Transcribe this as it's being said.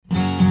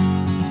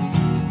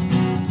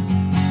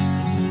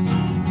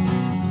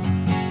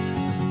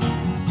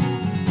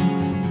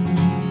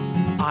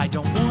I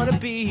don't wanna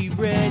be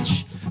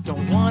rich,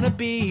 don't wanna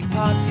be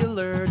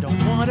popular,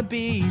 don't wanna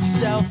be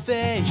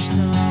selfish,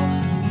 no.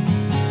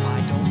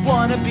 I don't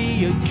wanna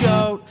be a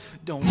goat,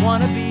 don't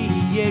wanna be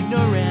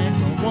ignorant,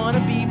 don't wanna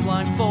be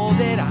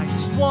blindfolded, I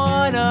just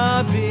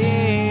wanna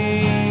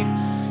be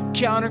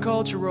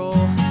countercultural.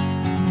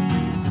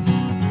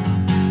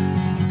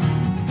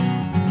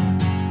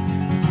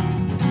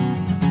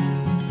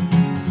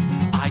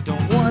 I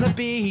don't wanna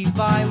be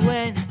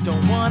violent,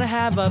 don't wanna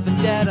have a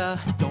vendetta,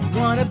 don't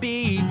wanna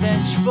be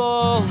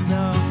vengeful,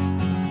 no.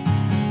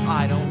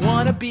 I don't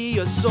wanna be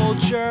a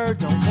soldier,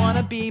 don't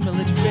wanna be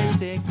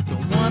militaristic,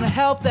 don't wanna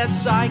help that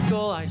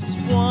cycle, I just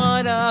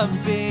wanna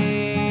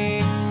be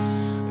a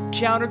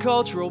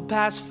countercultural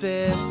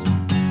pacifist.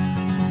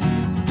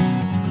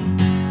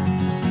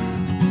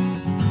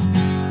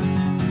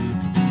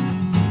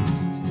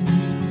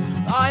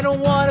 I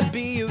don't wanna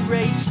be a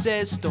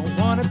racist, don't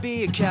wanna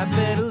be a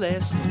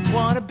capitalist, don't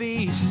wanna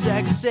be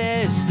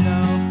sexist,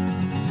 no.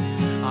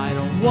 I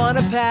don't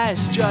wanna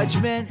pass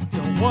judgment,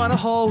 don't wanna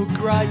hold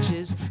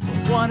grudges,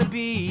 don't wanna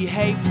be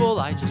hateful,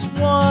 I just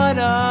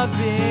wanna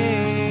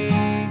be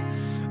a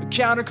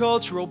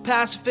countercultural,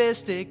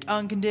 pacifistic,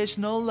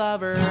 unconditional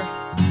lover.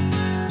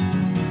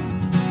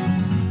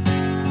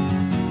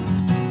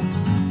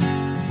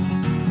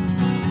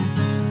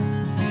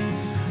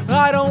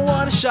 I don't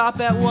wanna shop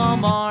at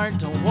Walmart,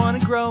 don't wanna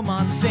grow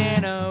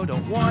Monsanto,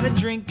 don't wanna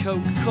drink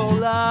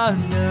Coca-Cola,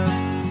 no.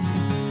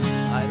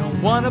 I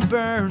don't wanna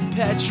burn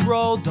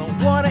petrol,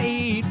 don't wanna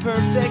eat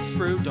perfect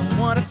fruit, don't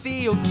wanna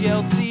feel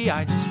guilty,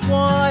 I just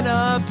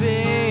wanna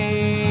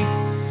be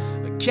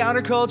a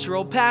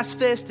countercultural,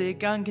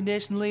 pacifistic,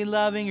 unconditionally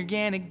loving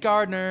organic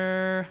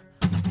gardener.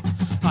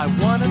 I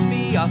wanna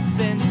be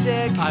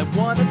authentic, I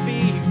wanna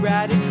be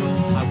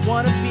radical, I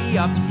wanna be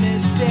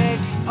optimistic,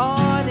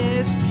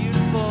 honest,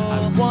 beautiful,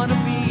 I wanna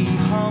be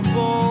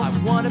humble, I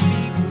wanna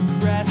be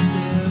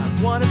progressive, I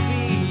wanna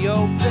be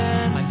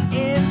open, an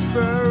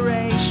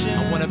inspiration,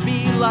 I wanna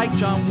be like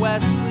John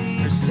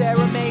Wesley, or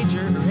Sarah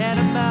Major, or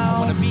Anna Mao, I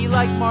wanna be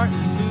like Martin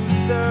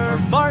Luther, or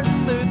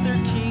Martin Luther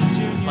King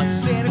Jr., like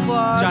Santa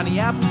Claus, Johnny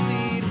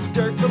Appleseed,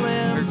 Dirk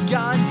Williams, or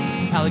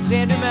Gandhi,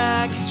 Alexander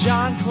Mack,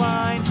 John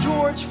Klein,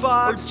 George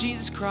Fox, or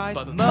Jesus Christ,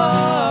 but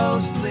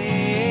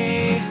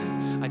mostly,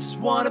 I just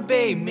wanna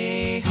be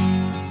me.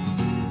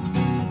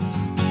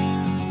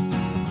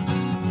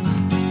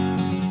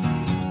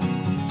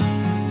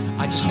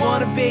 I just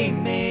wanna be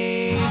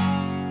me.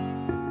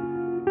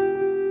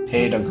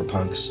 Hey Dunker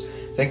Punks,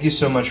 thank you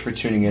so much for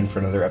tuning in for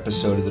another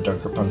episode of the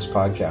Dunker Punks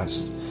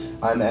podcast.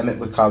 I'm Emmett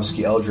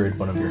Wachowski Eldred,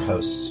 one of your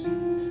hosts.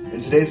 In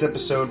today's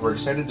episode, we're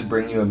excited to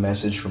bring you a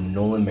message from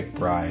Nolan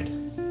McBride.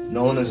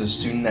 Nolan is a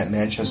student at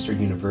Manchester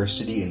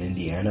University in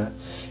Indiana,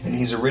 and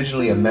he's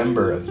originally a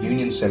member of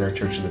Union Center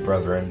Church of the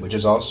Brethren, which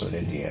is also in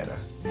Indiana.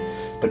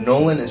 But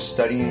Nolan is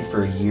studying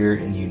for a year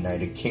in the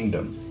United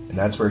Kingdom, and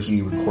that's where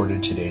he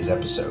recorded today's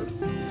episode.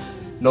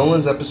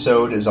 Nolan's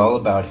episode is all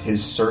about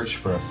his search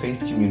for a faith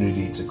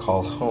community to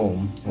call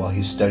home while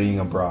he's studying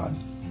abroad.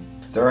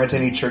 There aren't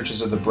any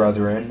churches of the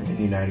Brethren in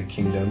the United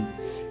Kingdom.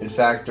 In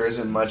fact, there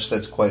isn't much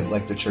that's quite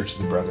like the Church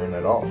of the Brethren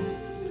at all.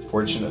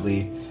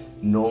 Fortunately,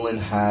 Nolan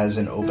has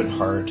an open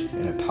heart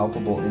and a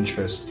palpable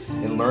interest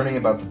in learning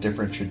about the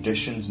different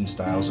traditions and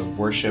styles of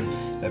worship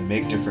that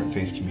make different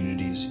faith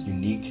communities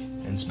unique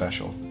and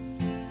special.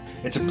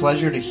 It's a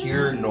pleasure to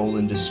hear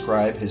Nolan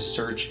describe his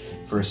search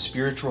for a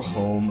spiritual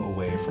home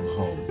away from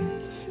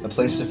home, a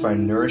place to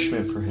find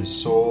nourishment for his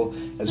soul,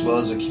 as well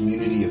as a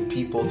community of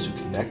people to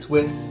connect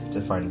with,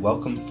 to find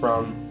welcome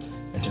from,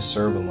 and to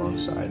serve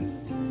alongside.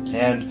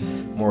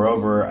 And,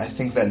 moreover, I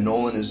think that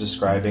Nolan is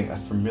describing a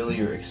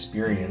familiar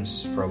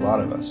experience for a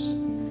lot of us.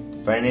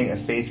 Finding a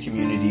faith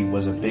community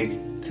was a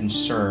big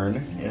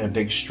concern and a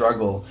big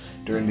struggle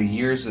during the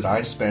years that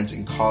I spent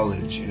in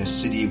college in a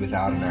city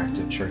without an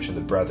active Church of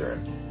the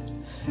Brethren.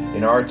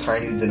 In our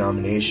tiny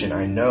denomination,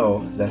 I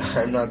know that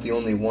I'm not the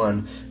only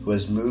one who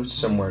has moved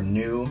somewhere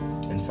new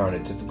and found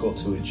it difficult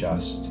to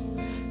adjust.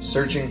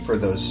 Searching for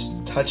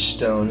those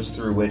touchstones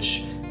through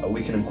which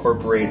we can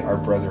incorporate our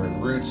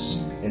brethren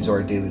roots into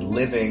our daily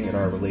living and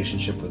our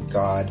relationship with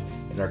God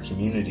and our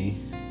community,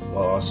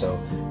 while also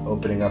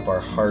opening up our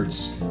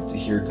hearts to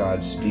hear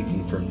God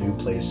speaking from new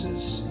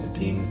places and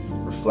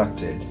being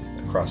reflected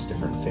across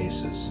different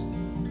faces.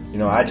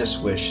 I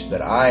just wish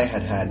that I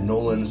had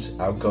Nolan's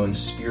outgoing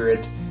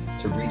spirit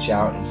to reach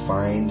out and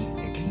find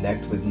and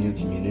connect with new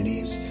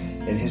communities,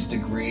 and his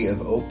degree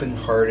of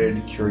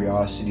open-hearted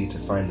curiosity to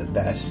find the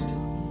best,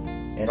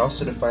 and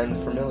also to find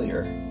the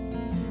familiar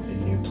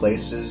in new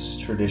places,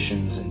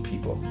 traditions, and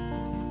people.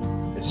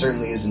 It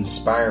certainly is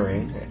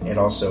inspiring and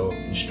also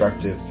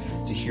instructive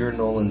to hear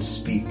Nolan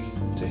speak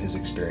to his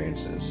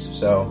experiences.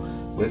 So,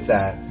 with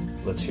that,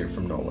 let's hear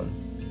from Nolan.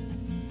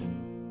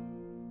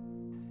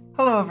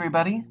 Hello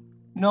everybody,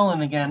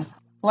 Nolan again.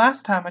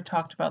 Last time I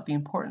talked about the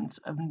importance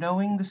of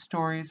knowing the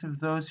stories of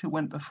those who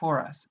went before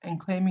us and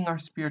claiming our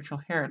spiritual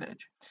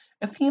heritage,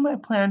 a theme I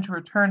plan to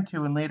return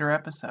to in later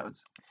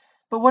episodes.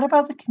 But what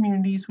about the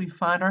communities we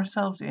find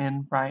ourselves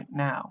in right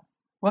now?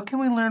 What can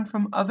we learn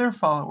from other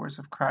followers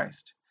of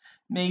Christ?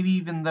 Maybe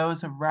even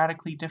those of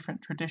radically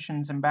different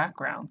traditions and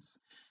backgrounds.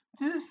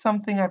 This is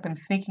something I've been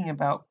thinking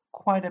about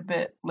quite a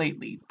bit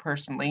lately,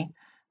 personally,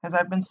 as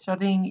I've been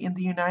studying in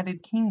the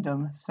United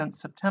Kingdom since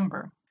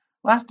September.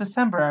 Last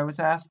December, I was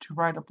asked to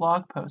write a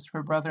blog post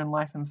for Brethren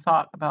Life and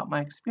Thought about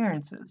my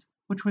experiences,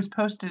 which was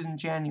posted in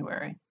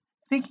January.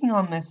 Thinking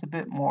on this a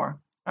bit more,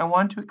 I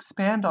want to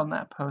expand on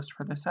that post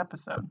for this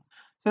episode.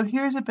 So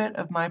here's a bit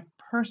of my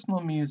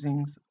personal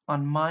musings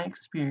on my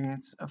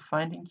experience of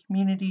finding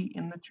community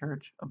in the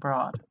church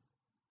abroad.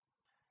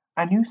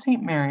 I knew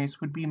St. Mary's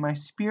would be my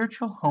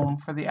spiritual home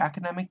for the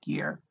academic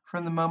year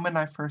from the moment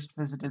I first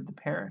visited the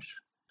parish.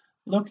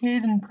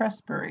 Located in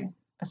Prestbury,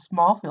 a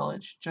small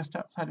village just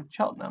outside of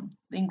Cheltenham,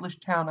 the English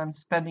town I'm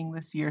spending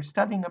this year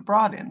studying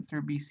abroad in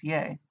through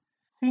BCA,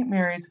 St.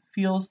 Mary's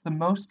feels the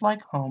most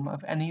like home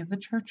of any of the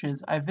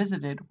churches I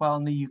visited while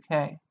in the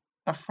UK.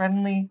 A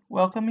friendly,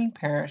 welcoming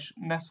parish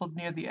nestled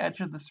near the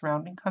edge of the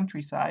surrounding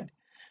countryside,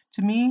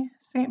 to me,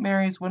 St.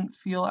 Mary's wouldn't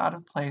feel out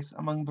of place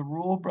among the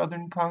rural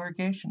Brethren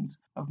congregations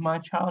of my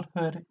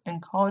childhood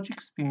and college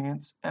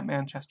experience at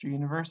Manchester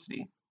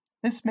University.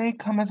 This may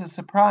come as a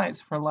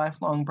surprise for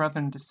lifelong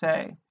Brethren to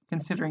say,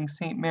 considering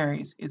St.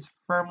 Mary's is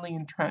firmly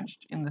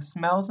entrenched in the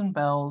smells and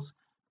bells,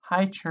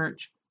 high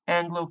church,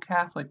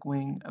 Anglo-Catholic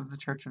wing of the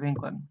Church of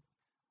England.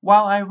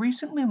 While I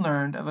recently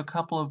learned of a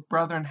couple of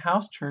Brethren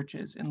house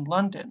churches in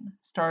London,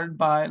 started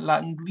by La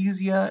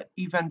Iglesia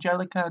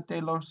Evangelica de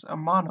los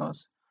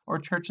Hermanos, or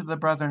Church of the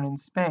Brethren in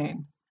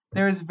Spain,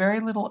 there is very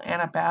little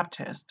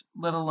Anabaptist,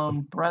 let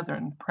alone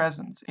Brethren,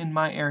 presence in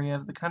my area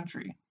of the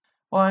country.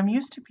 While I'm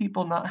used to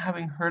people not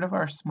having heard of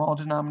our small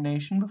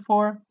denomination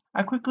before,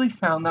 I quickly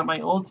found that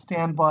my old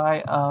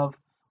standby of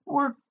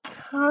 "we're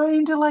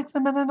kinda like the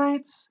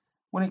Mennonites"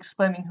 when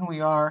explaining who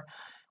we are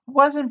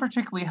wasn't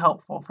particularly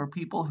helpful for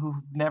people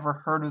who've never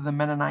heard of the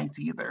Mennonites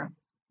either.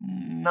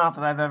 Not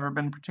that I've ever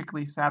been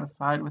particularly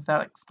satisfied with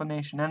that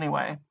explanation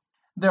anyway.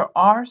 There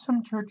are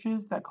some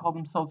churches that call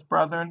themselves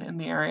Brethren in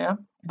the area,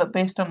 but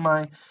based on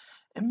my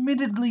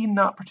admittedly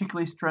not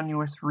particularly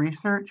strenuous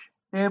research,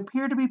 they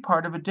appear to be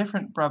part of a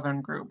different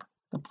Brethren group,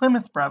 the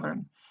Plymouth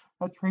Brethren,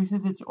 that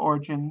traces its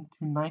origin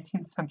to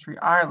 19th century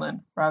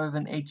Ireland rather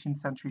than 18th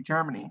century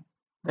Germany.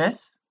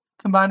 This,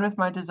 combined with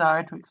my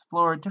desire to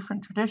explore a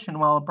different tradition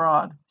while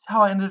abroad, is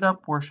how I ended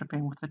up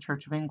worshipping with the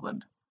Church of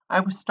England.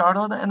 I was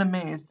startled and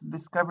amazed to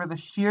discover the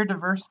sheer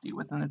diversity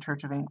within the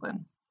Church of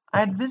England. I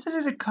had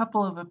visited a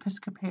couple of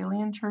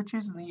Episcopalian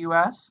churches in the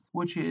U.S.,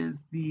 which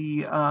is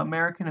the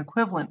American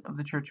equivalent of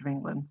the Church of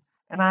England,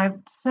 and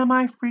I've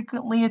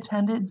semi-frequently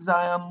attended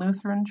Zion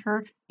Lutheran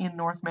Church in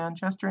North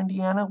Manchester,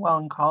 Indiana, while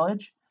in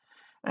college,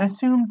 and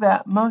assumed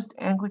that most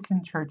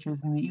Anglican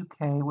churches in the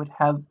UK would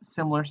have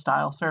similar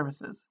style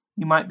services.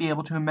 You might be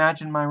able to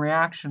imagine my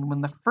reaction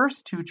when the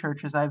first two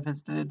churches I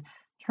visited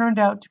turned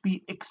out to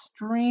be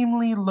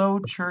extremely low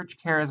church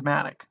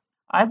charismatic.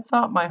 I'd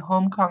thought my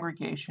home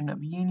congregation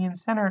of Union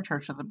Center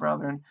Church of the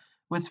Brethren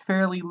was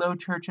fairly low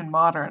church and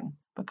modern,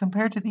 but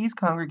compared to these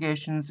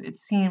congregations it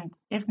seemed,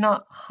 if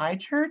not high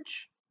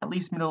church, at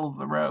least middle of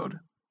the road.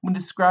 When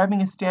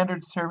describing a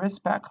standard service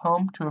back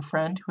home to a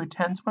friend who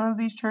attends one of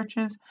these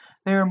churches,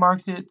 they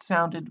remarked it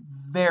sounded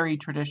very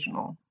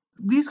traditional.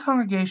 These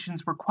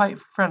congregations were quite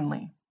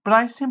friendly, but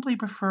I simply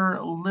prefer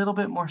a little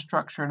bit more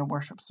structure in a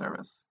worship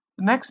service.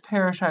 The next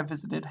parish I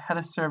visited had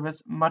a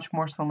service much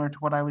more similar to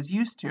what I was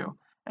used to,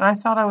 and I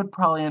thought I would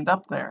probably end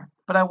up there,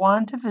 but I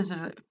wanted to visit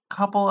a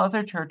couple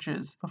other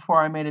churches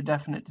before I made a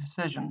definite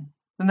decision.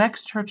 The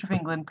next Church of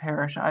England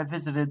parish I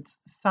visited's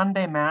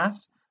Sunday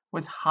Mass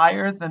was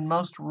higher than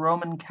most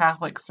Roman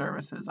Catholic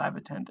services I've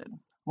attended.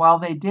 While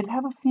they did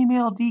have a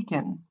female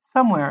deacon,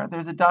 somewhere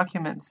there's a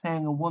document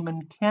saying a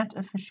woman can't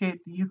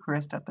officiate the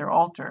Eucharist at their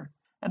altar,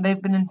 and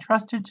they've been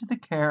entrusted to the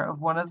care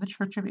of one of the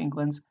Church of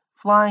England's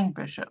flying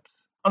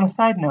bishops. On a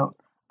side note,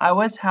 I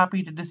was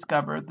happy to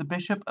discover the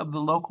bishop of the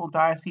local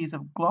diocese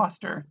of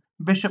Gloucester,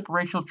 Bishop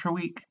Rachel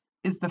Treweek,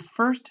 is the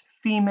first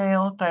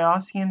female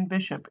diocesan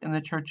bishop in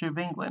the Church of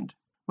England,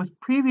 with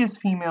previous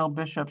female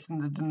bishops in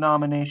the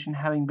denomination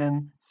having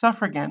been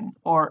suffragan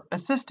or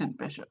assistant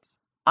bishops.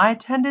 I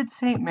attended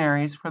St.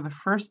 Mary's for the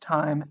first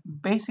time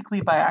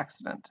basically by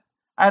accident.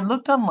 I had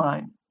looked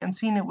online and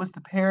seen it was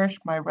the parish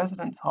my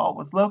residence hall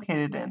was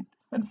located in,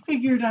 and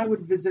figured I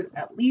would visit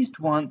at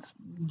least once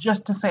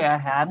just to say I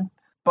had,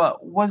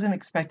 but wasn't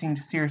expecting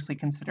to seriously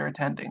consider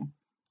attending.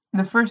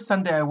 The first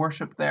Sunday I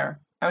worshipped there,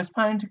 I was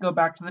planning to go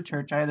back to the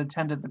church I had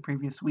attended the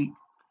previous week.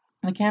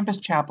 The campus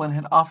chaplain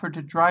had offered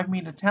to drive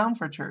me to town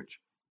for church,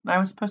 and I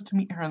was supposed to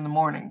meet her in the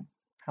morning.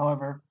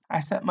 However,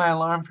 I set my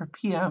alarm for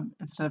p.m.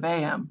 instead of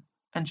a.m.,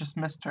 and just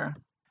missed her.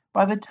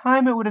 By the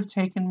time it would have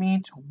taken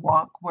me to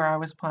walk where I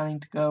was planning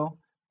to go,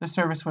 the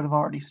service would have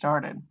already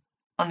started.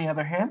 On the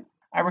other hand,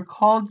 I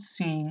recalled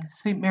seeing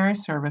St.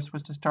 Mary's service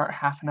was to start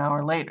half an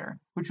hour later,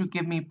 which would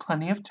give me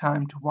plenty of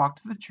time to walk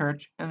to the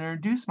church and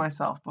introduce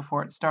myself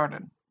before it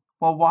started.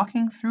 While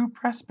walking through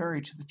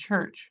Prestbury to the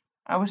church,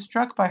 I was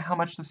struck by how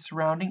much the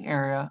surrounding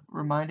area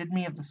reminded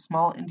me of the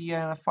small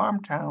Indiana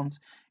farm towns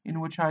in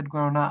which I had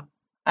grown up.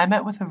 I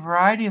met with a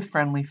variety of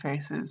friendly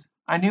faces.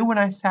 I knew when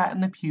I sat in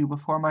the pew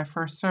before my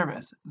first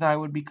service that I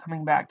would be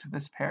coming back to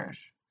this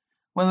parish.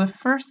 One of the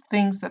first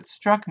things that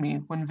struck me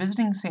when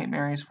visiting St.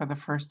 Mary's for the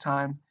first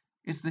time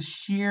is the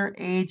sheer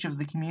age of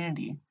the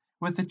community,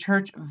 with the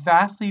church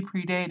vastly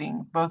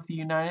predating both the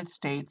United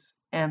States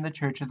and the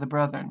Church of the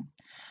Brethren.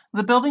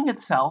 The building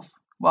itself,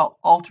 while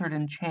altered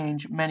and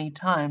changed many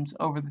times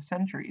over the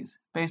centuries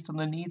based on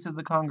the needs of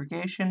the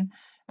congregation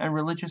and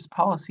religious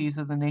policies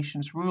of the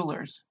nation's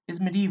rulers,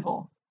 is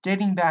medieval,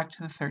 dating back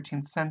to the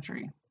 13th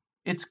century.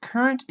 Its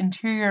current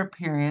interior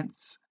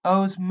appearance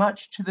owes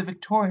much to the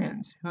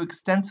Victorians, who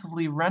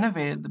extensively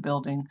renovated the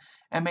building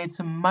and made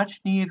some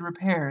much-needed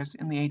repairs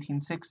in the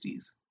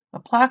 1860s. A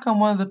plaque on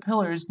one of the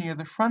pillars near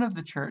the front of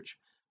the church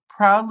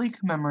proudly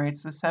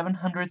commemorates the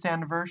 700th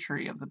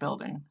anniversary of the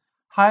building,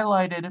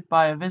 highlighted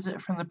by a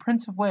visit from the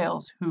Prince of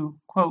Wales, who,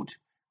 quote,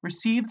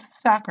 received the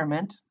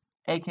sacrament,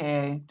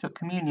 aka took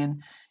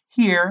communion,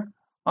 here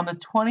on the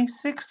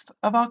 26th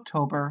of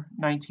October,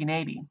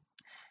 1980.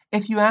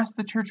 If you ask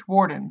the church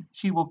warden,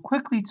 she will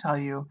quickly tell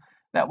you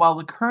that while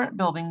the current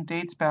building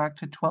dates back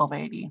to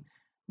 1280,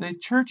 the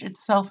church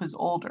itself is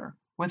older,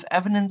 with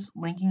evidence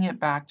linking it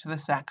back to the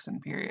Saxon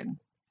period.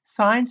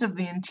 Signs of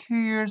the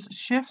interior's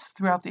shifts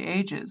throughout the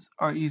ages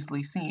are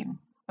easily seen.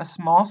 A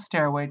small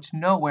stairway to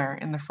nowhere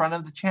in the front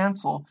of the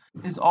chancel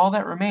is all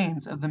that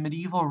remains of the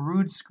medieval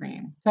rood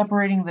screen,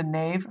 separating the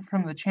nave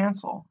from the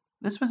chancel.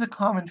 This was a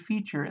common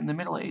feature in the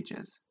Middle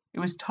Ages. It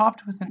was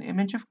topped with an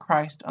image of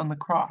Christ on the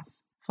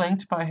cross,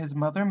 flanked by his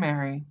mother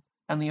Mary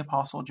and the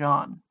Apostle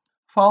John.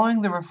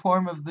 Following the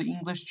reform of the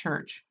English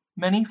Church,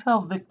 many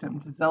fell victim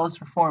to zealous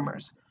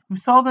reformers who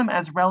saw them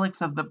as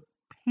relics of the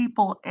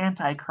papal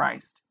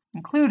Antichrist,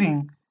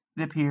 including,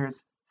 it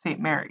appears, St.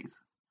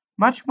 Mary's.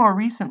 Much more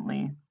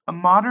recently, a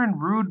modern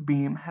rood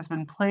beam has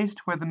been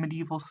placed where the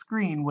medieval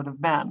screen would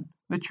have been.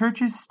 The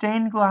church's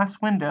stained glass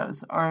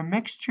windows are a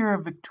mixture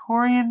of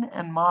Victorian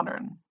and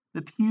modern.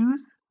 The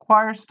pews,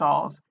 choir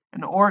stalls,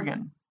 and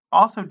organ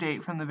also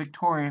date from the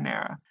Victorian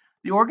era.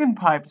 The organ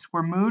pipes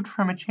were moved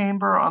from a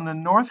chamber on the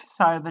north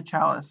side of the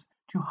chalice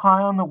to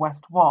high on the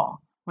west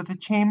wall, with the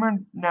chamber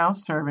now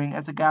serving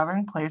as a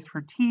gathering place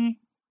for tea,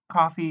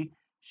 coffee,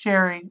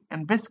 sherry,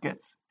 and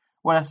biscuits,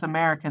 what us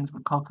Americans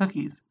would call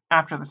cookies,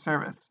 after the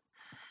service.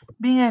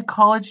 Being a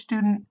college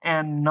student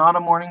and not a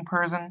morning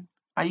person,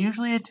 I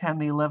usually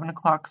attend the 11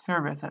 o'clock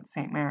service at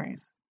St.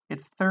 Mary's,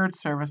 its third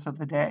service of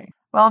the day.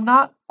 While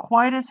not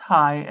quite as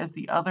high as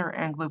the other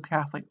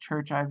Anglo-Catholic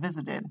church I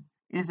visited,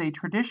 it is a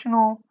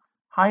traditional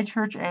high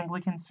church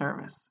Anglican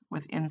service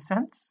with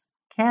incense,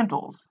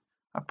 candles,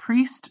 a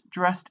priest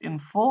dressed in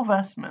full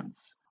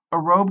vestments, a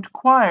robed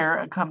choir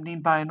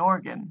accompanied by an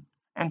organ,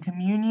 and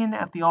communion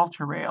at the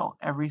altar rail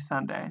every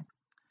Sunday.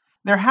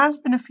 There has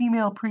been a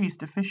female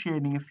priest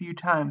officiating a few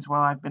times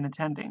while I've been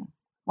attending.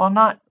 While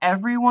not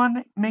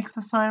everyone makes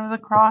the sign of the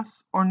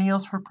cross or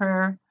kneels for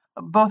prayer,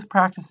 both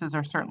practices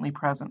are certainly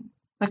present.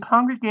 The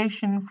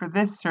congregation for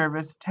this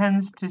service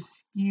tends to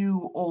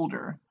skew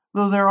older,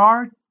 though there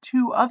are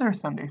two other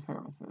Sunday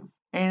services,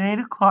 an 8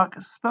 o'clock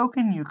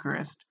spoken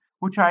Eucharist,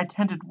 which I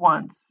attended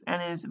once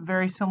and is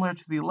very similar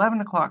to the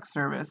 11 o'clock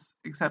service,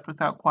 except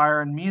without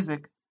choir and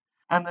music,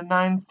 and the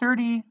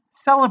 9:30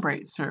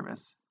 Celebrate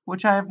service,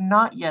 which I have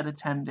not yet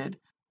attended,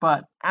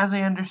 but, as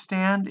I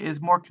understand, is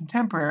more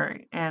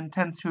contemporary and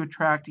tends to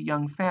attract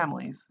young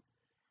families.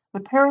 The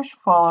parish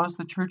follows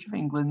the Church of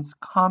England's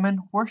Common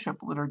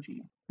Worship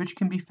Liturgy, which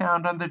can be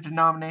found on their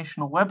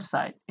denominational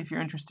website if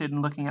you're interested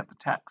in looking at the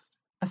text.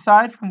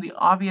 Aside from the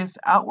obvious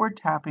outward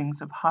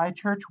tappings of high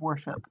church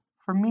worship,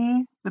 for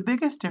me, the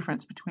biggest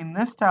difference between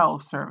this style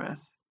of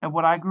service and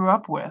what I grew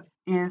up with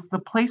is the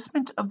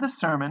placement of the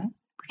sermon,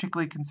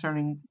 particularly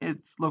concerning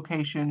its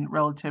location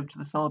relative to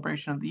the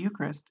celebration of the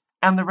Eucharist,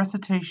 and the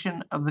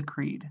recitation of the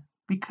Creed.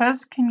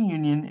 Because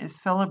communion is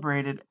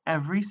celebrated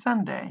every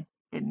Sunday,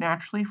 it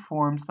naturally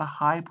forms the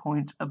high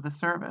point of the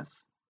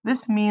service.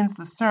 This means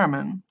the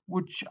sermon,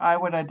 which I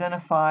would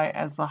identify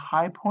as the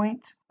high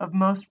point of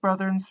most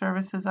Brethren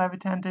services I've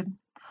attended,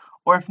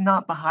 or if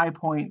not the high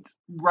point,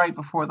 right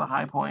before the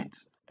high point,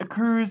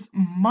 occurs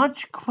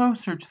much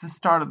closer to the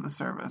start of the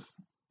service.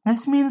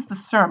 This means the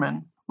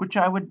sermon, which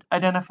I would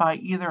identify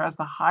either as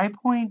the high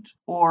point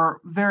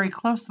or very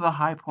close to the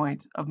high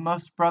point of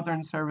most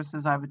Brethren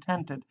services I've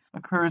attended,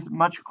 occurs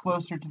much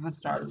closer to the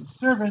start of the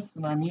service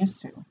than I'm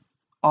used to.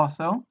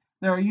 Also,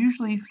 there are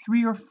usually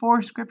 3 or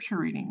 4 scripture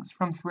readings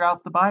from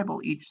throughout the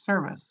Bible each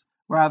service,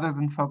 rather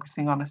than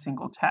focusing on a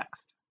single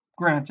text.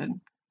 Granted,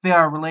 they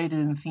are related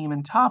in theme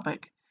and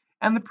topic,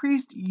 and the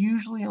priest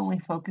usually only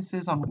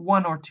focuses on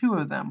 1 or 2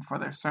 of them for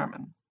their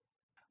sermon.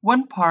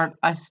 One part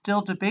I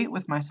still debate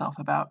with myself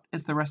about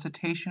is the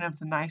recitation of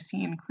the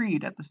Nicene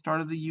Creed at the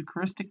start of the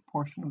Eucharistic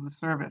portion of the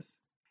service.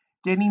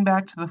 Dating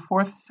back to the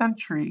 4th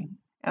century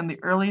and the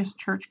earliest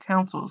church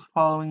councils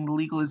following the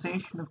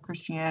legalization of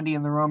Christianity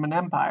in the Roman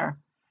Empire,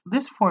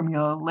 this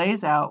formula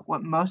lays out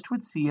what most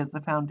would see as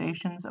the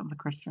foundations of the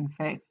Christian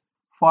faith.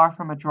 Far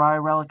from a dry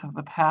relic of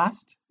the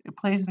past, it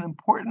plays an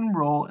important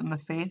role in the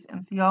faith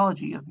and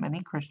theology of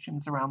many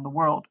Christians around the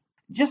world.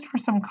 Just for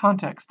some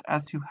context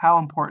as to how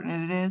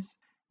important it is,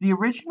 the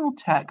original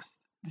text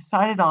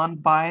decided on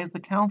by the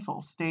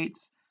council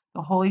states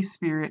the Holy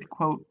Spirit,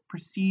 quote,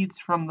 proceeds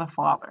from the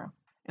Father.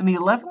 In the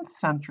 11th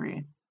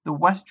century, the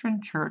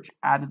Western Church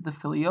added the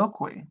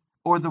filioque,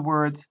 or the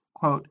words,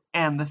 quote,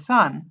 and the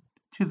Son,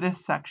 to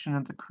this section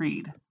of the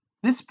Creed.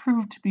 This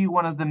proved to be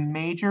one of the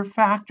major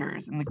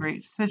factors in the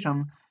Great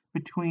Schism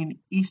between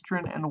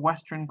Eastern and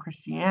Western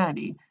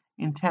Christianity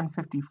in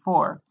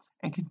 1054,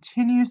 and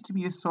continues to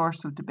be a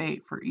source of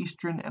debate for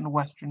Eastern and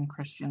Western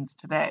Christians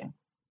today.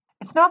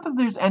 It's not that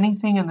there's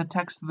anything in the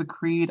text of the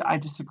Creed I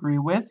disagree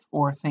with,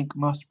 or think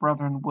most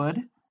brethren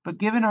would, but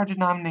given our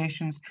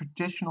denomination's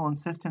traditional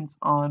insistence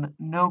on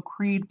no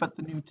creed but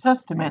the New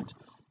Testament,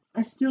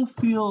 I still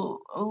feel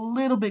a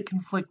little bit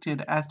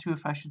conflicted as to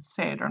if I should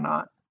say it or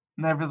not.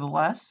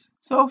 Nevertheless,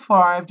 so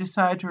far I've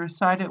decided to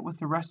recite it with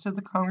the rest of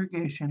the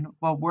congregation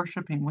while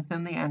worshiping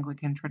within the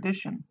Anglican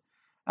tradition,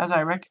 as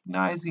I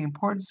recognize the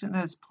importance it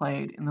has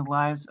played in the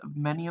lives of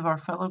many of our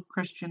fellow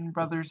Christian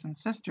brothers and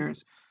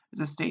sisters as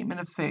a statement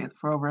of faith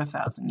for over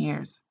 1,000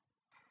 years.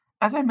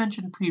 As I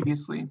mentioned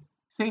previously,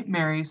 St.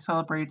 Mary's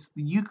celebrates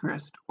the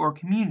Eucharist or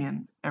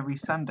Communion every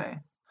Sunday.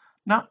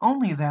 Not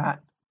only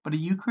that, but a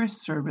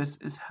Eucharist service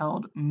is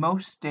held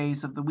most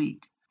days of the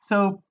week,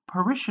 so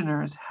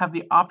parishioners have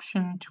the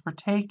option to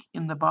partake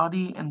in the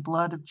body and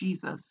blood of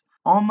Jesus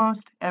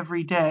almost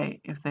every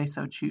day if they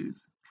so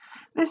choose.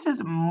 This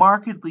is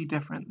markedly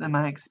different than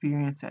my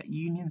experience at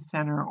Union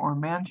Center or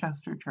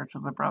Manchester Church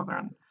of the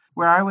Brethren,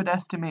 where I would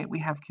estimate we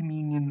have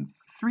communion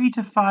 3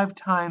 to 5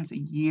 times a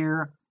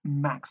year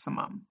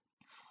maximum.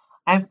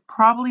 I've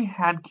probably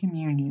had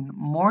communion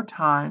more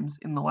times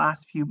in the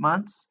last few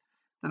months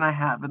than I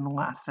have in the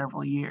last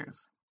several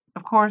years.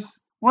 Of course,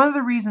 one of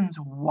the reasons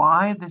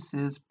why this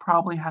is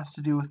probably has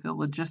to do with the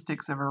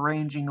logistics of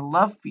arranging a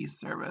love feast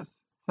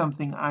service,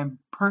 something I'm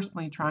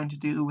personally trying to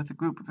do with a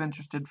group of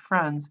interested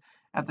friends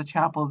at the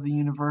chapel of the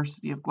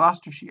University of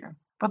Gloucestershire.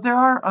 But there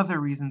are other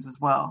reasons as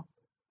well.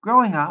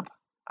 Growing up,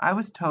 I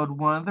was told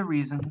one of the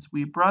reasons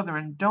we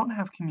brethren don't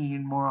have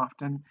communion more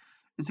often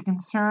is a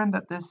concern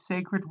that this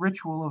sacred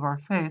ritual of our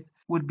faith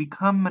would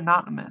become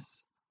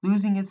monotonous,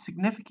 losing its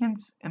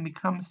significance and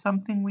become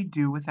something we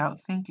do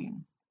without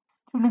thinking.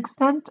 To an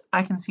extent,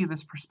 I can see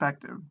this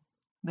perspective.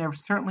 There have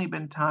certainly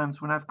been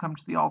times when I've come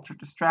to the altar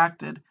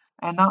distracted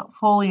and not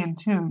fully in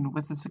tune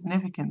with the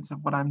significance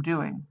of what I'm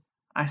doing.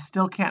 I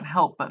still can't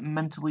help but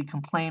mentally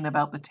complain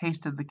about the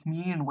taste of the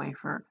communion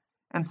wafer,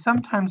 and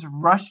sometimes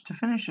rush to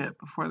finish it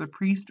before the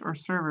priest or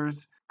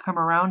servers come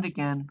around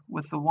again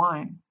with the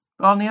wine.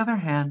 But on the other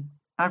hand,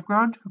 I've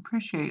grown to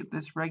appreciate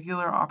this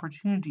regular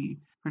opportunity to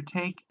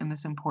partake in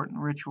this important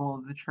ritual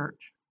of the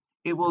Church.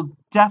 It will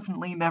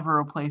definitely never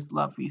replace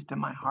Love Feast in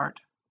my heart,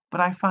 but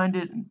I find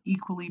it an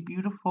equally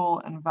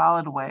beautiful and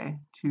valid way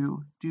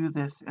to do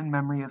this in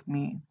memory of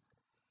me.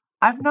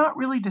 I've not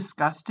really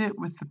discussed it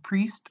with the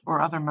priest or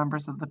other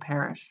members of the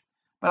parish,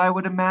 but I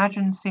would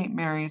imagine St.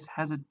 Mary's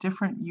has a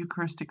different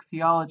Eucharistic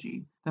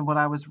theology than what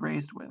I was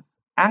raised with.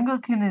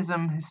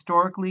 Anglicanism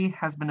historically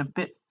has been a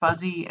bit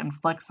fuzzy and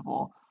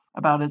flexible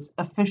about its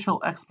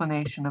official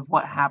explanation of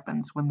what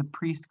happens when the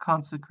priest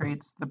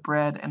consecrates the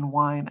bread and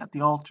wine at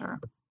the altar.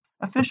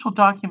 Official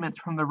documents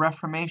from the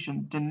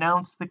Reformation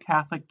denounce the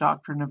Catholic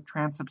doctrine of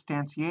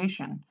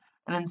transubstantiation,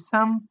 and in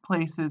some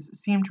places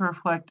seem to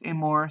reflect a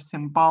more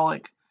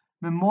symbolic,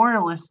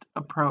 memorialist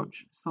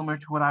approach similar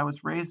to what I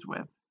was raised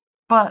with.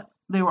 But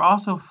they were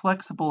also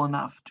flexible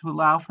enough to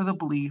allow for the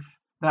belief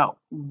that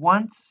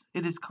once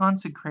it is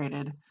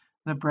consecrated,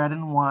 the bread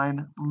and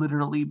wine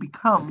literally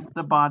become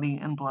the body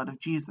and blood of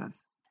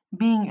Jesus.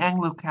 Being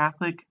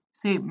Anglo-Catholic,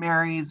 St.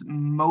 Mary's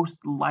most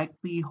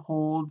likely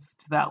holds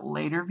to that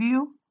later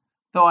view,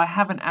 though I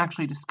haven't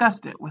actually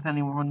discussed it with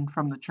anyone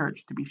from the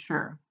church to be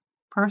sure.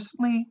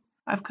 Personally,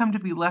 I've come to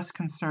be less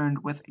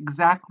concerned with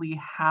exactly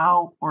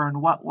how or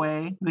in what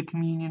way the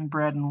communion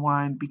bread and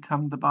wine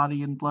become the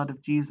body and blood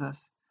of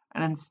Jesus,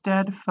 and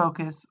instead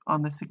focus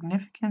on the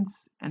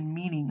significance and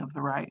meaning of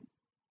the rite.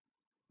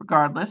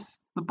 Regardless,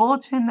 the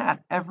bulletin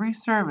at every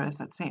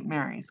service at St.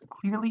 Mary's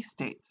clearly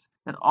states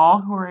that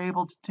all who are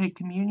able to take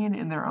communion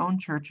in their own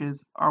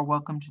churches are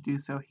welcome to do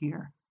so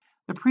here.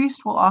 The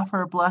priest will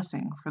offer a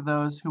blessing for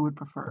those who would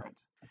prefer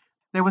it.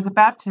 There was a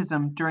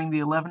baptism during the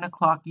 11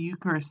 o'clock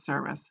Eucharist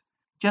service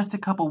just a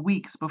couple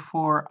weeks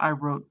before I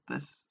wrote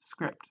this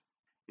script.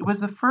 It was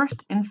the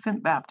first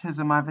infant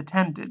baptism I've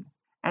attended,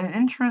 and an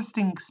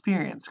interesting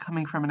experience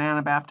coming from an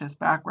Anabaptist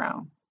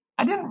background.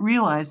 I didn't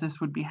realize this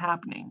would be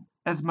happening,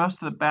 as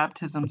most of the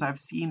baptisms I've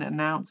seen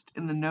announced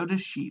in the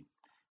notice sheet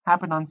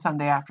happen on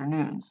Sunday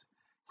afternoons,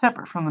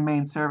 separate from the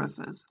main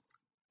services.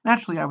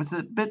 Naturally, I was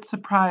a bit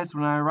surprised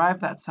when I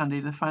arrived that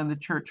Sunday to find the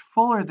church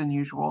fuller than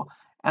usual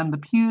and the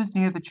pews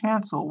near the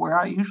chancel, where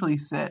I usually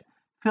sit,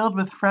 filled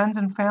with friends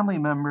and family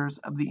members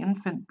of the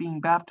infant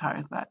being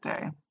baptized that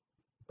day.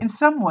 In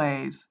some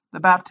ways, the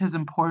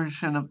baptism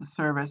portion of the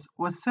service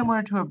was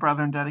similar to a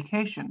brethren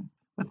dedication,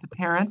 with the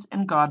parents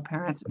and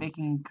godparents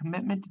making a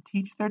commitment to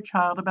teach their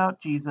child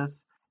about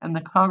Jesus and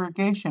the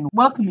congregation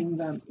welcoming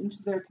them into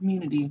their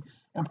community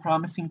and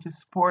promising to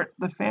support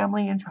the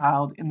family and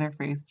child in their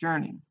faith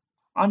journey.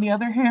 On the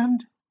other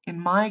hand, in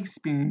my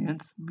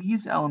experience,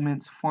 these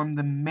elements form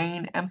the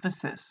main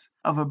emphasis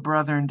of a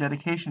Brethren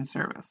dedication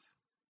service.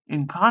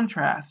 In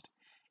contrast,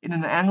 in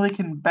an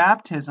Anglican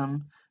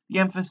baptism, the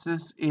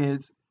emphasis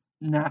is,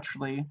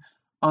 naturally,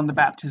 on the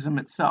baptism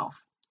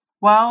itself.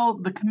 While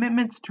the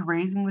commitments to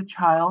raising the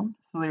child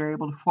so they are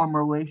able to form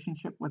a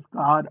relationship with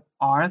God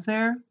are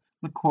there,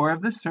 the core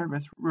of the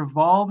service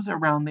revolves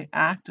around the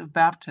act of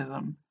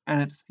baptism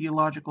and its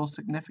theological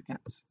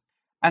significance.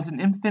 As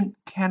an infant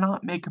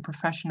cannot make a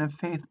profession of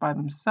faith by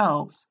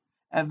themselves,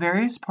 at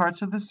various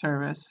parts of the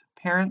service,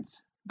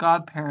 parents,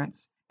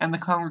 godparents, and the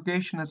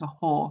congregation as a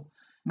whole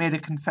made a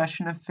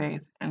confession of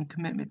faith and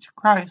commitment to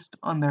Christ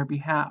on their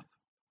behalf.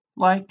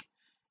 Like,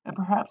 and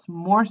perhaps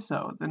more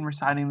so than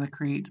reciting the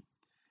creed,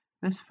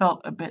 this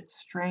felt a bit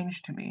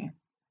strange to me,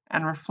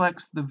 and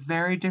reflects the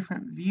very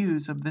different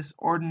views of this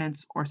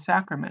ordinance or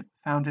sacrament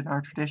found in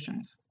our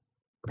traditions.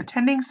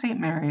 Attending St.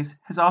 Mary's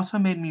has also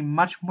made me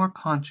much more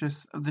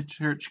conscious of the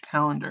church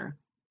calendar.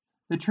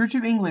 The Church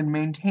of England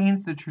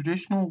maintains the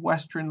traditional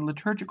Western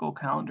liturgical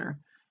calendar,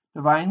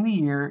 dividing the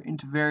year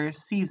into various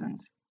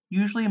seasons,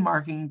 usually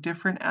marking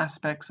different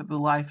aspects of the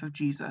life of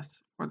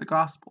Jesus or the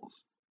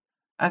Gospels.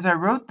 As I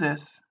wrote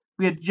this,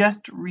 we had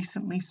just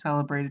recently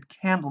celebrated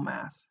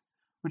Candlemas,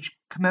 which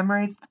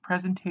commemorates the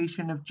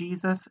presentation of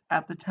Jesus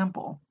at the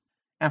temple,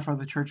 and for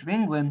the Church of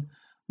England,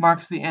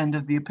 marks the end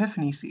of the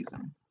Epiphany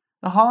season.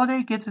 The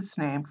holiday gets its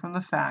name from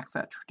the fact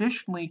that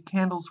traditionally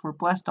candles were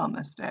blessed on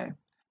this day,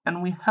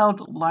 and we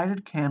held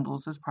lighted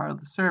candles as part of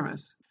the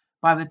service.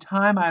 By the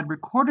time I had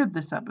recorded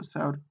this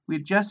episode, we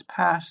had just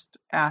passed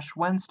Ash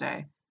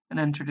Wednesday and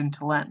entered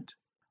into Lent.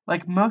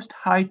 Like most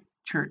high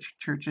church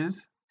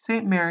churches,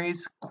 St.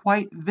 Mary's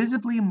quite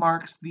visibly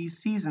marks these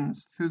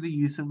seasons through the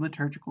use of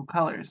liturgical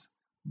colors,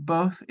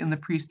 both in the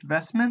priest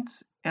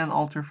vestments and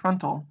altar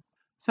frontal.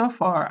 So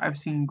far, I've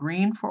seen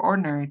green for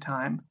ordinary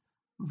time,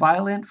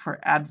 violet for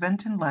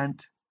Advent and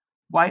Lent,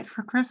 white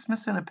for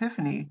Christmas and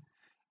Epiphany,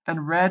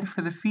 and red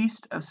for the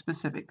feast of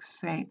specific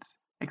saints,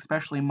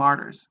 especially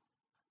martyrs.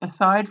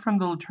 Aside from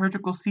the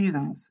liturgical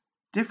seasons,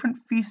 different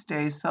feast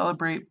days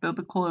celebrate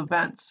biblical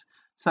events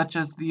such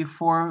as the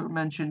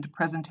aforementioned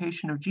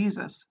presentation of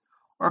Jesus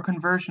or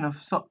conversion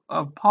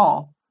of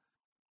Paul,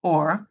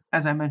 or,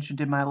 as I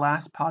mentioned in my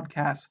last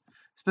podcast,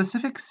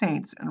 specific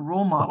saints and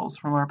role models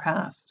from our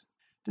past.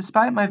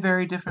 Despite my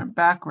very different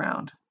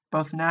background,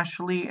 both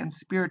nationally and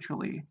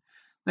spiritually,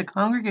 the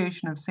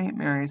congregation of St.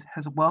 Mary's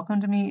has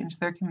welcomed me into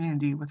their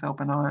community with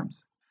open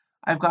arms.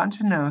 I've gotten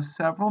to know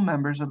several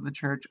members of the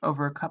church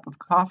over a cup of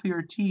coffee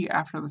or tea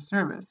after the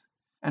service,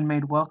 and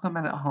made welcome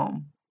and at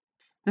home.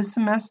 This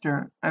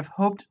semester, I've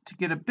hoped to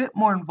get a bit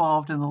more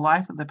involved in the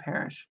life of the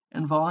parish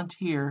and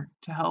volunteer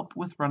to help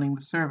with running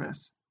the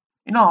service.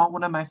 In all,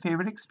 one of my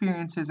favorite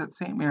experiences at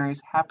St.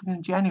 Mary's happened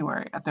in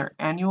January at their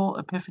annual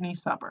Epiphany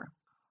Supper.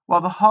 While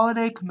the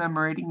holiday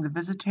commemorating the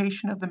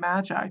visitation of the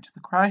Magi to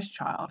the Christ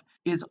child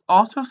is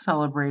also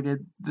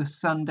celebrated the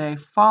Sunday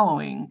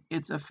following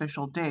its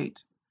official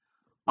date,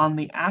 on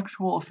the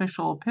actual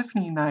official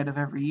Epiphany night of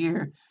every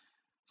year,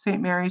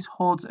 St. Mary's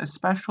holds a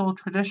special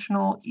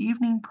traditional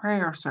evening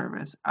prayer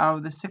service out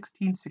of the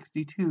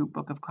 1662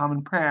 Book of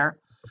Common Prayer,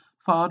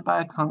 followed by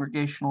a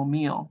congregational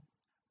meal.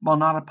 While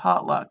not a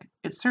potluck,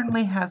 it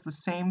certainly has the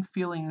same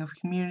feeling of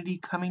community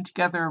coming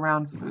together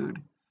around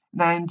food,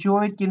 and I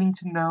enjoyed getting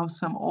to know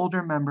some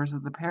older members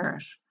of the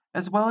parish,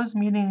 as well as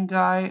meeting a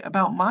guy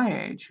about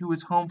my age who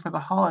was home for the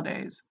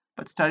holidays,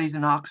 but studies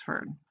in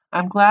Oxford.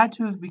 I'm glad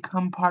to have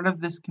become part of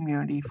this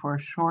community for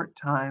a short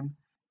time,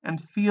 and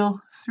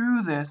feel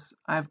through this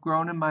I've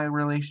grown in my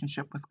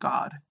relationship with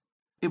God.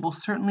 It will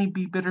certainly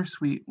be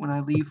bittersweet when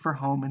I leave for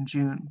home in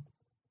June.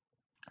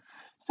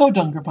 So,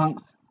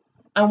 Dunkerpunks,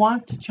 I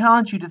want to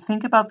challenge you to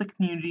think about the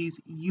communities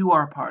you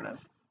are part of.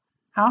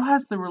 How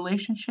has the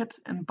relationships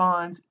and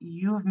bonds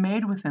you have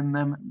made within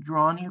them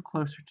drawn you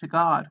closer to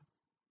God?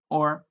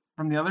 Or,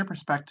 from the other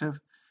perspective,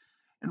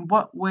 in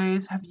what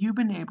ways have you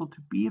been able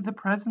to be the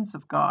presence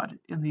of God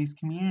in these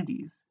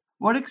communities?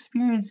 What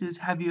experiences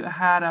have you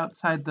had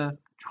outside the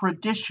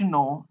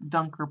traditional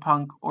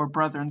Dunkerpunk or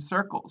Brethren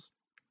circles,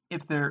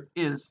 if there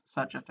is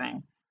such a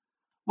thing?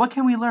 What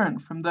can we learn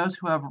from those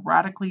who have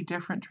radically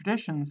different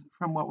traditions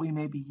from what we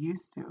may be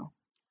used to?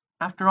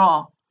 After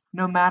all,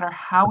 no matter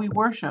how we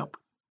worship,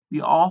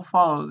 we all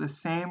follow the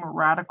same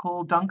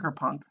radical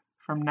Dunkerpunk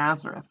from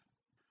Nazareth.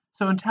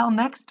 So until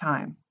next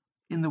time,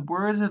 in the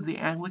words of the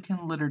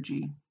Anglican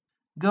liturgy,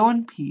 go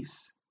in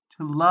peace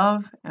to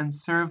love and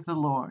serve the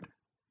Lord.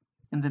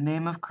 In the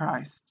name of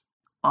Christ.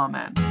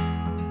 Amen.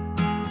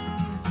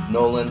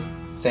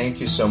 Nolan, thank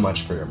you so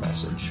much for your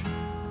message.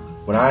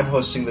 When I'm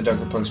hosting the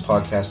Dunkerpunks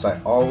podcast,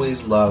 I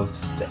always love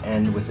to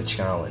end with a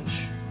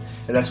challenge.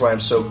 And that's why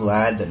I'm so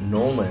glad that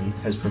Nolan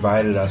has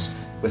provided us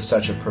with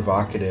such a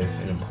provocative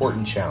and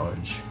important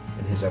challenge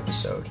in his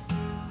episode.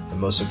 And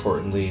most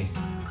importantly,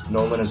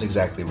 Nolan is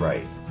exactly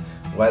right.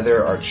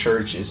 Whether our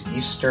church is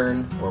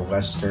Eastern or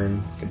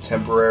Western,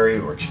 contemporary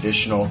or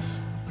traditional,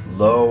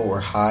 low or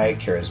high,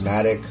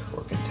 charismatic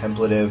or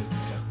contemplative,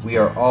 we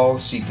are all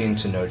seeking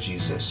to know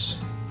Jesus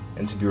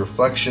and to be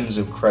reflections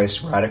of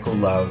Christ's radical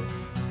love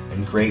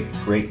and great,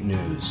 great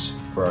news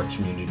for our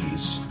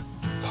communities.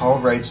 Paul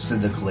writes to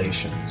the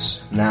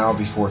Galatians, "Now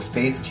before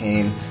faith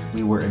came,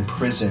 we were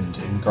imprisoned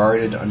and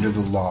guarded under the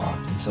law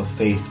until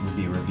faith would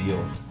be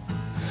revealed.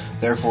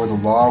 Therefore the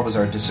law was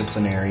our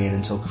disciplinarian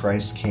until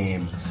Christ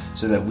came,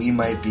 so that we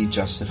might be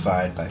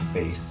justified by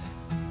faith.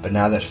 But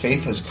now that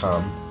faith has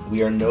come,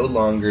 we are no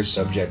longer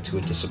subject to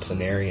a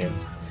disciplinarian.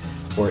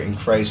 For in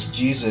Christ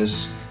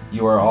Jesus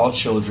you are all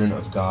children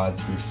of God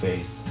through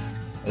faith.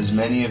 As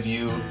many of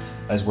you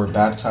as were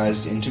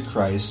baptized into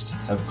Christ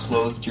have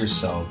clothed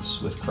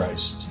yourselves with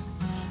Christ.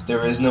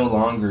 There is no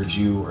longer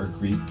Jew or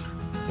Greek.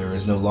 There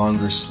is no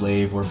longer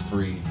slave or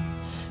free.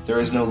 There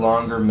is no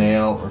longer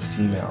male or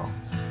female.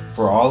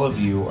 For all of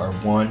you are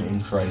one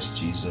in Christ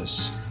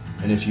Jesus.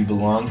 And if you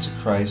belong to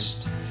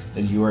Christ,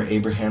 then you are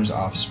Abraham's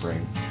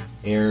offspring,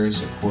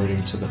 heirs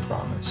according to the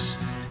promise."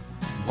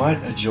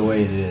 What a joy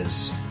it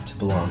is to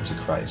belong to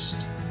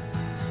Christ.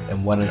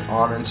 And what an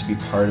honor to be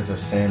part of a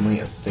family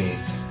of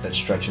faith that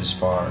stretches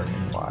far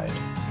and wide.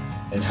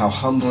 And how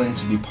humbling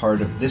to be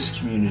part of this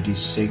community's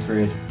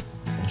sacred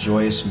and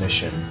joyous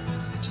mission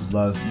to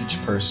love each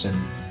person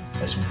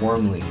as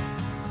warmly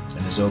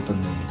and as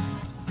openly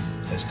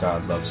as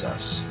God loves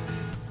us.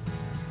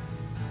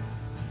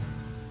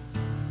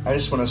 I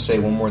just want to say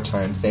one more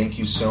time, thank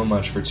you so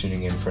much for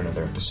tuning in for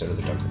another episode of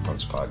the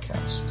Dunkerpunks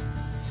Podcast.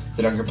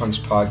 The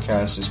Dunkerpunks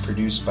Podcast is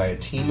produced by a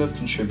team of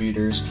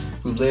contributors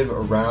who live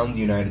around the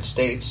United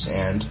States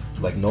and,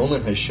 like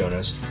Nolan has shown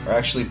us, are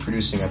actually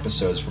producing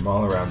episodes from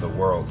all around the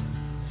world.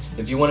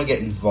 If you want to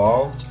get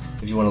involved,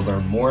 if you want to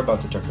learn more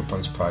about the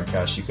Dunkerpunks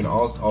Podcast, you can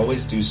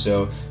always do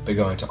so by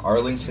going to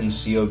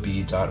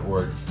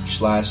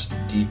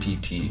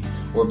arlingtoncob.org/DPP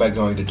or by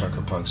going to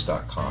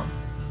dunkerpunks.com.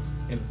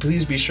 And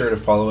please be sure to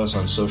follow us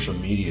on social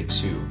media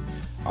too.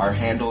 Our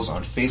handles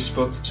on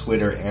Facebook,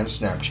 Twitter, and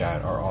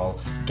Snapchat are all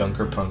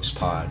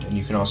DunkerpunksPod, and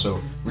you can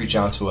also reach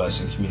out to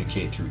us and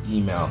communicate through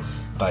email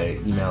by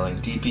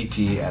emailing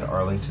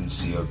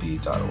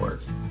dpp@arlingtoncob.org.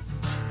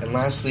 And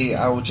lastly,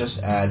 I will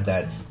just add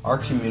that our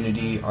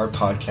community, our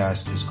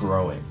podcast is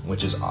growing,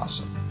 which is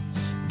awesome.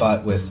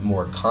 But with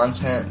more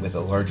content, with a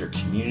larger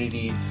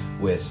community,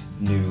 with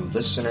new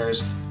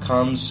listeners,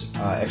 comes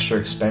extra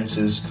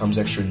expenses, comes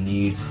extra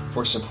need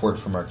for support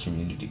from our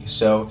community.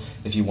 So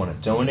if you want to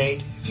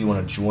donate, if you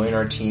want to join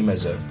our team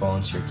as a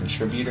volunteer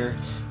contributor,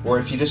 or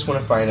if you just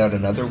want to find out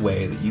another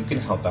way that you can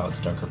help out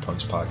the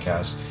Dunkerpunks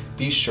Podcast,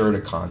 be sure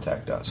to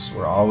contact us.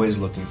 We're always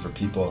looking for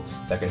people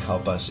that can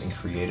help us in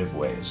creative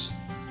ways.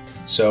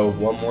 So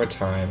one more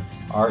time,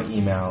 our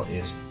email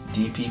is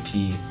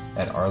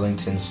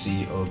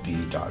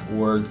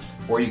dpp@arlingtoncob.org,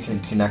 or you can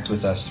connect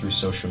with us through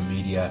social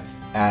media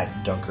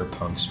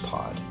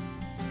 @DunkerpunksPod.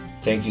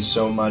 Thank you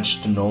so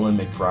much to Nolan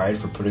McBride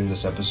for putting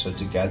this episode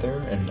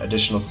together, and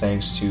additional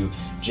thanks to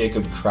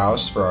Jacob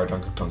Kraus for our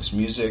Dunkerpunks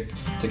music,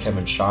 to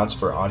Kevin Schatz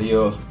for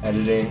audio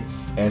editing,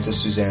 and to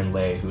Suzanne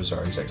Lay, who is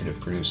our executive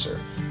producer.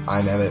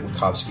 I'm Emmett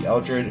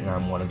Witkowski-Eldred, and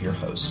I'm one of your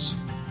hosts.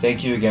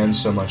 Thank you again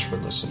so much for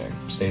listening.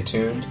 Stay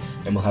tuned,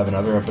 and we'll have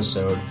another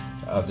episode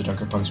of the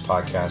Dunkerpunks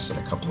Podcast in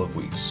a couple of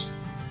weeks.